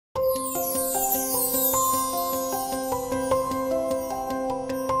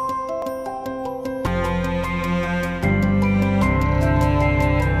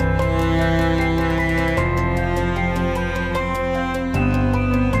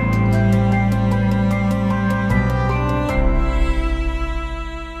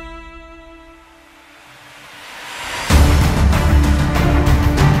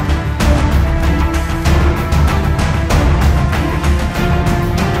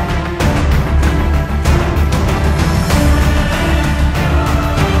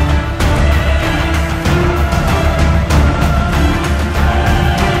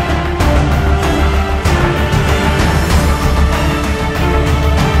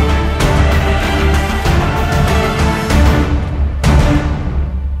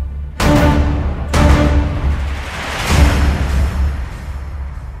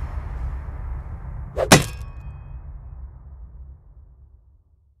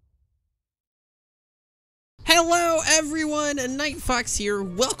Hello everyone, Nightfoxx here,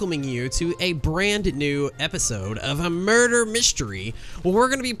 welcoming you to a brand new episode of a murder mystery where we're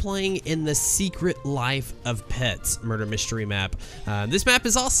going to be playing in the Secret Life of Pets murder mystery map. This map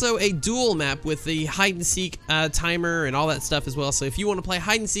is also a dual map with the hide and seek timer and all that stuff as well, so if you want to play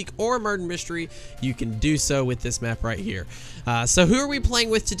hide and seek or murder mystery, you can do so with this map right here. So who are we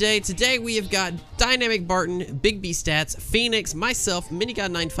playing with today? Today we have got Dynamic Barton, Big B Stats, Phoenix, myself,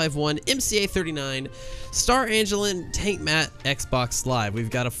 Minigod951, MCA39, Star Angelin, Tank Matt, Xbox Live. We've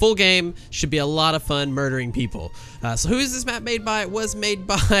got a full game. Should be a lot of fun murdering people. So who is this map made by? It was made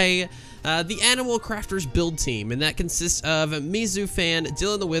by the Animal Crafters build team, and that consists of Mizu Fan,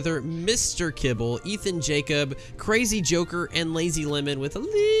 Dylan the Wither, Mr. Kibble, Ethan Jacob, Crazy Joker, and Lazy Lemon with a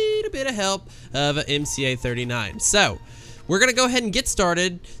little bit of help of MCA39. So we're going to go ahead and get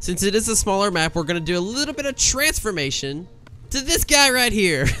started. Since it is a smaller map, we're going to do a little bit of transformation to this guy right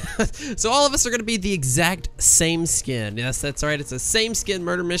here. So all of us are going to be the exact same skin. Yes, that's right. It's a same skin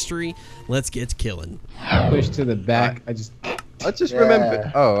murder mystery. Let's get killing. Push to the back. I just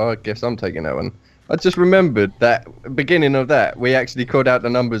remembered. Oh, I guess I'm taking that one. I just remembered that beginning of that, we actually called out the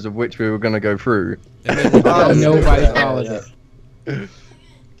numbers of which we were going to go through. nobody followed it.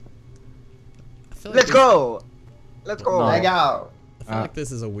 Let's go. Let's go. Hang out. I feel like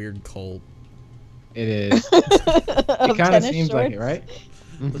this is a weird cult. It is. It kind of seems like it, right?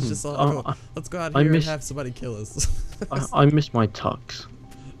 Let's just all go. Let's go out here and have somebody kill us. I miss my tux.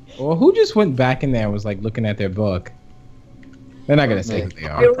 Well, who just went back in there and was like looking at their book? They're not gonna say who they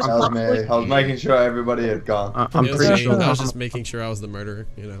are. That was me. I was making sure everybody had gone. I'm pretty sure. I was just making sure I was the murderer,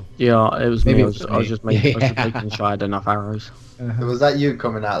 you know. Yeah, it was Maybe me. I was just making sure I had enough arrows. Was that you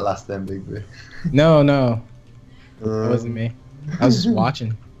coming out last then, Big B? No, it wasn't me. I was just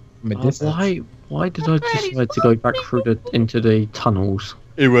watching from a distance. Why did I decide to go back through into the tunnels?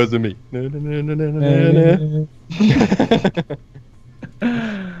 It wasn't me. No.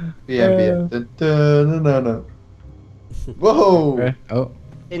 No. Whoa! Okay. Oh.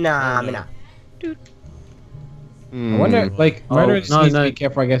 Nah. I wonder, like, murderers needs to be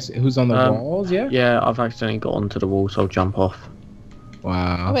careful, I guess, who's on the walls, yeah? Yeah, I've accidentally got onto the wall, so I'll jump off.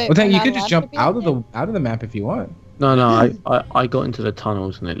 Wow. Wait, well, then we're you not could just allowed jump to be out of the map if you want. No, I got into the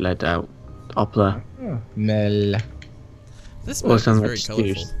tunnels and it led out up there. Oh, Mel. This map is very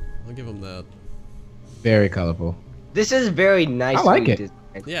colorful. I'll give them that. Very colorful. This is very nice. I like it.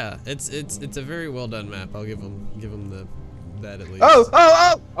 Yeah, it's a very well done map. I'll give them that at least.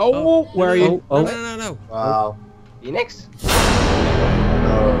 Oh, where are you? No. Wow. Phoenix? No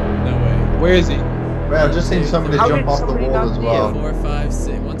way. Where is he? Wait, I've just seen somebody jump off the wall as well. 4, 5,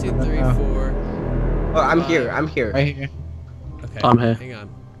 6. 1, 2, 3, 4. Oh, I'm here. Right here. Okay. I'm here. Hang on.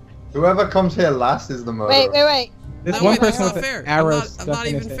 Whoever comes here last is the murderer. Wait. This No, one wait, that's person not with fair. an arrow I'm stuck not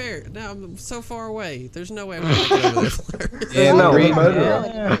in even his fair. No, I'm so far away. There's no way I'm gonna get over there. Yeah, no, agreed.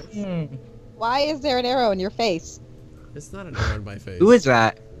 murderer. Yeah. Why is there an arrow in your face? It's not an arrow in my face. Who is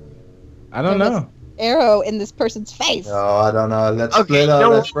that? I don't know. Arrow in this person's face. Oh, I don't know. Let's split up.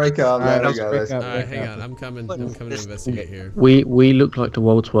 Let's break up. Alright, There we let's go. break up. Alright, hang on. I'm coming to investigate here. We look like the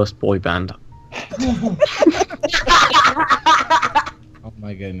world's worst boy band. Oh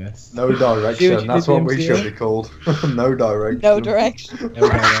my goodness. No direction. That's what we should be called. No direction. No direction. No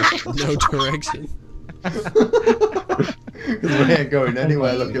direction. Because we ain't going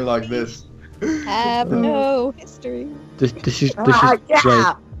anywhere looking like this. Have no history. This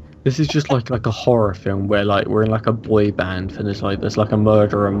is just like a horror film where like we're in like a boy band and there's like a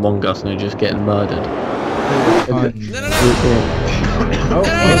murderer among us and they're just getting murdered. No.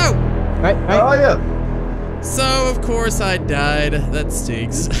 Oh yeah. So of course I died. That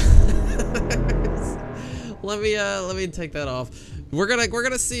stinks. Let me take that off. We're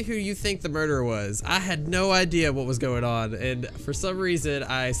gonna see who you think the murderer was. I had no idea what was going on, and for some reason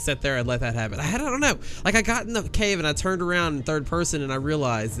I sat there and let that happen. I don't know. Like I got in the cave and I turned around in third person and I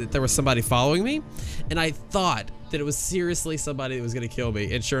realized that there was somebody following me, and I thought that it was seriously somebody that was gonna kill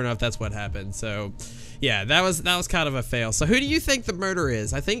me, and sure enough, that's what happened. So, yeah, that was kind of a fail. So who do you think the murderer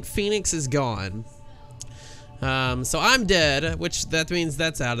is? I think Phoenix is gone. So I'm dead, which that means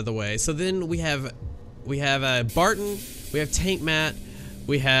that's out of the way. So then we have Barton, we have Tank Matt,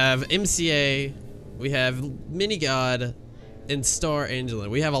 we have MCA, we have Minigod, and Star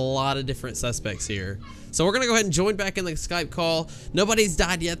Angelin. We have a lot of different suspects here. So we're gonna go ahead and join back in the Skype call. Nobody's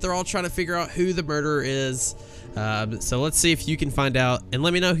died yet. They're all trying to figure out who the murderer is. So let's see if you can find out, and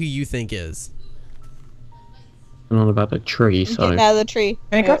let me know who you think is. I'm on about the tree, so. Getting out of the tree.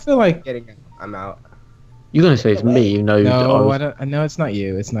 Hank, I feel like I'm out. You're gonna say it's me, you know? no, I know it's not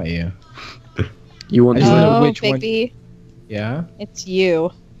you. It's not you. You want I just know Oh, which Big one. B. Yeah. It's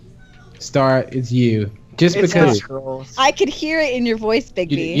you. Star, it's you. Just It's because not girls. I could hear it in your voice, Big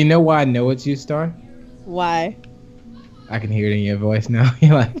B. you know why I know it's you, Star? Why? I can hear it in your voice now.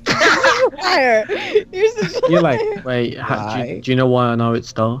 You're like, Liar. You're such a you're like, liar. Wait, Why? do you know why I know it's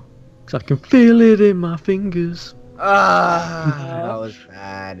Star? Because I can feel it in my fingers. That was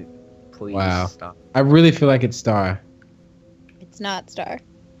bad. Please Wow. stop. I really feel like it's Star. It's not Star.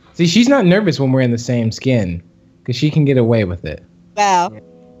 See, she's not nervous when we're in the same skin, because she can get away with it. Wow.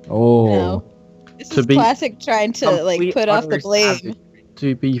 Oh. No. This To is be- classic trying to like Complete put off the utter blame. savage.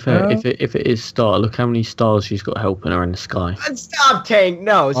 To be fair, Huh? if it is Star, look how many stars she's got helping her in the sky. Stop, Tank.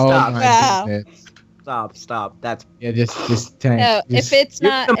 No, stop. Oh my Wow. goodness. Stop. That's Yeah, just tank. No, Just if it's You're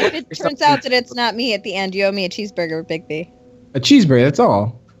not, the if it murderer, turns out that it's not me at the end, you owe me a cheeseburger, Big B. a cheeseburger. That's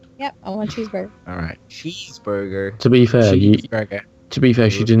all. Yep, I want a cheeseburger. All right. cheeseburger. To be fair,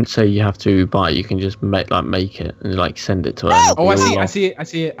 Cheeseburger. she didn't say you have to buy it. You can just make it and like send it to her. No! Oh, I It'll see. be I all- see it. I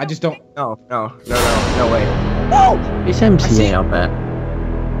see it. I just don't. No way. No! It's I see- MCA, I bet.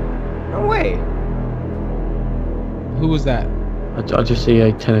 No way. Who was that? I just see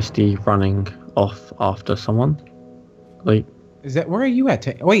a Tennessee running off after someone. Like, Is that where are you at?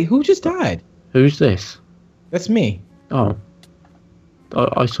 Wait, who just died? who's this? That's me. Oh,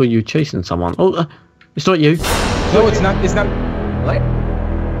 I saw you chasing someone. Oh, it's not you. No, it's not. It's not. What?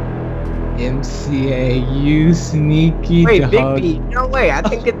 MCA, you sneaky Wait, dog. Big B. No way. I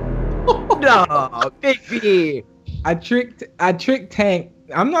think it. No, Big B. I tricked Tank.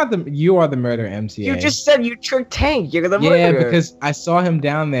 I'm not the. You are the murderer, MCA. You just said you tricked Tank. You're the Yeah, murderer. because I saw him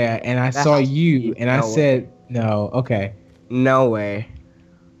down there, and I That saw has to you, be- and I no way. said, "No, okay." No way.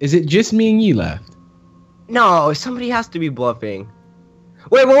 Is it just me and you left? No, somebody has to be bluffing.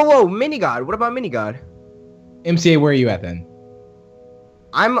 Wait, whoa, Minigod. What about Minigod? MCA, where are you at then?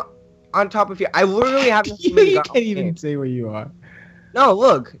 I'm on top of you. I literally haven't seen you Minigod. can't even say where you are. No,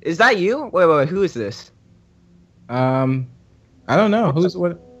 look. Is that you? Wait. Who is this? I don't know. Who's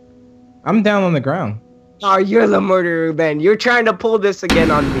what? I'm down on the ground. Oh, you're the murderer, Ben. You're trying to pull this again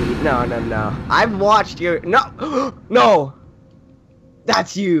on me. No. I've watched your. No. No.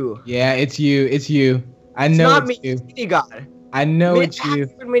 That's you. Yeah, it's you. It's you. I It's know not it's me. you. It's Minigod. I know it's you.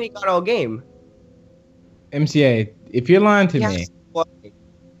 Minigod all game. MCA, if you're lying to me, Yes.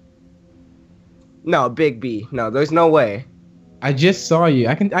 No, Big B. No, there's no way. I just saw you.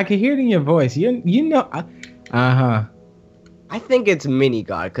 I can hear it in your voice. You know. Uh-huh. I think it's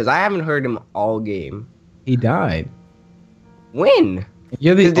Minigod because I haven't heard him all game. He died. When?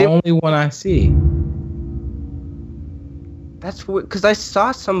 You're the 'Cause they- only one I see. That's because I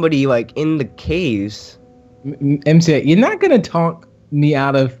saw somebody like in the caves. MCA, you're not gonna talk me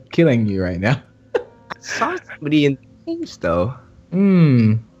out of killing you right now. I saw somebody in the caves though.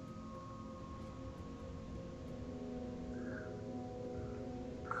 Hmm.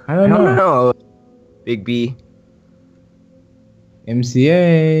 I I don't don't know. know. Big B.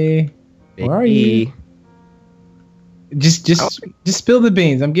 MCA. Big Where are B. you? Just spill the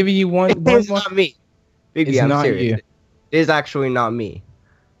beans. I'm giving you one It's more. not me. Big B, It's I'm not serious. you. It is actually not me.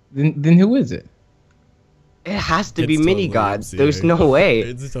 Then who is it? It has to It's be totally Minigod. MCA. There's no way.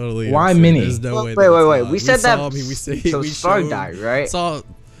 It's totally Why insane. Mini? There's no Well, way. wait, that it's wait. not. We said that. saw him, we so Star showed- died, right? Saw.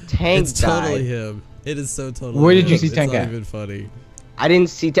 Tank It's totally died. him. It is so totally. Where did you him. see It's Tank not at? even funny. I didn't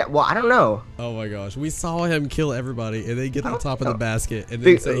see that. Well, I don't know. Oh my gosh, we saw him kill everybody and then get on don't top of know. the basket and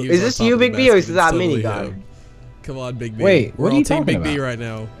then Big- say he is was on this top you, of the Big B, or is basket. that It's totally Minigod? him. Come on, Big B. Wait, We're what are all you Team talking Big B about? right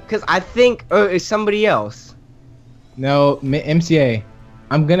now. Because I think it's somebody else. No, MCA.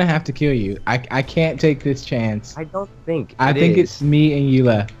 I'm gonna have to kill you. I can't take this chance. I don't think. I think is. it's me and you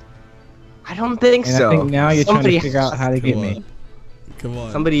left. I don't think And so. I think now you're Somebody trying to figure out how to Come get on. me. Come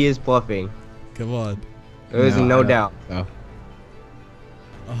on. Somebody is bluffing. Come on. There is I no don't doubt. think so.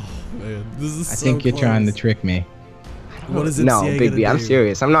 Oh man, this is I so think you're trying to close. trick me. What is No, MCA Big gonna B, I'm do?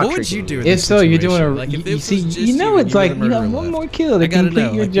 serious. I'm not. What would you tricking do? In If this so, you're doing a. situation? Like, if you this see, was just you know, and it's you were like the you have murderer one left. more kill to I gotta complete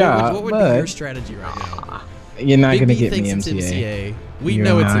know. your Like, job, what would be your but strategy right now? you're not Big gonna B get me, thinks MCA. it's MCA. We You're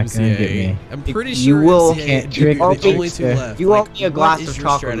know it's not gonna get MCA. me. I'm pretty You sure will- MCA Can't and trick Big B are me. the only two Okay. left. You like, owe me a what glass is of your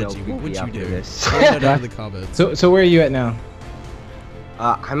chocolate strategy? milk, What would Big B, you after do? this. Let me know down in the comments. So where are you at now?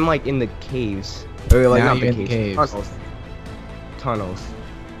 I'm like in the caves. Or like Now not you're the in the caves. caves. Tunnels.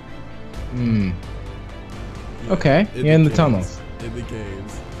 Hmm. Okay, you're in the caves. tunnels. In the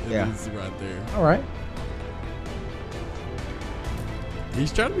caves. And Yeah. he's right there. All right.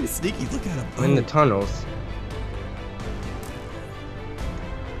 He's trying to be sneaky. Look at him. I'm in the Oh, tunnels.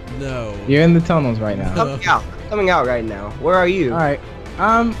 no. You're in the tunnels right now. Coming out. Coming out right now. Where are you? All right.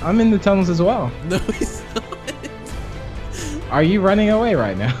 I'm in the tunnels as well. No, he's not. Are you running away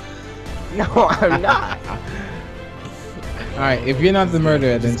right now? No, I'm not. All right. If you're not the Just go-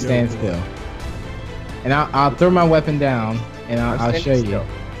 murderer, then just go stand for still. it. And I'll throw my weapon down, and I'll show you.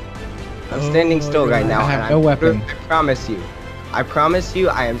 I'm standing still right now. I have and no weapon. I promise you. I promise you,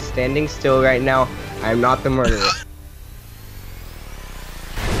 I am standing still right now. I am not the murderer.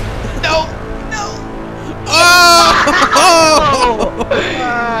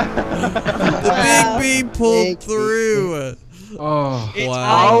 The Big B pulled through. Oh,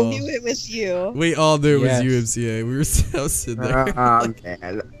 wow. I knew it was you. We all knew it was Yes. you, MCA. We were so sitting there.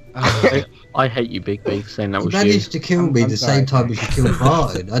 Man. I hate you, Big B, for saying that You was you. managed to kill me I'm the sorry. same time as you killed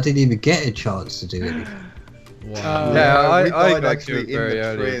Martin. I didn't even get a chance to do anything. Wow. Yeah, we I died got actually killed in very the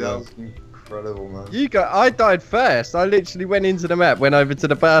early tree. as That well. was incredible, man. I died first. I literally went into the map, went over to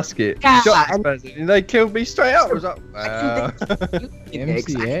the basket, Yeah, shot this and- person, and they killed me straight up. I was like, wow.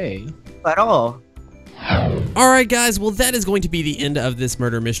 MCA. At all. Alright guys, well that is going to be the end of this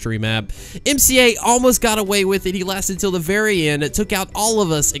murder mystery map. MCA almost got away with it. He lasted till the very end. It took out all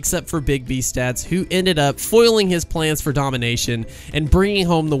of us except for Big B Stats, who ended up foiling his plans for domination and bringing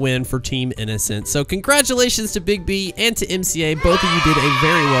home the win for Team Innocent. So congratulations to Big B and to MCA. Both of you did a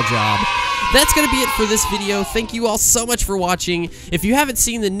very well job. That's going to be it for this video. Thank you all so much for watching. If you haven't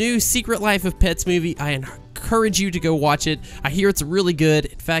seen the new Secret Life of Pets movie, I encourage you to go watch it. I hear it's really good.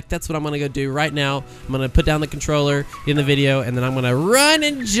 In fact, that's what I'm going to go do right now. I'm going to put down the controller in the video, and then I'm going to run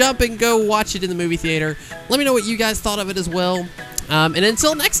and jump and go watch it in the movie theater. Let me know what you guys thought of it as well. And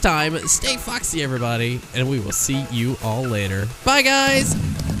until next time, stay foxy, everybody, and we will see you all later. Bye, guys.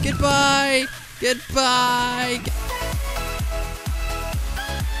 Goodbye. Goodbye.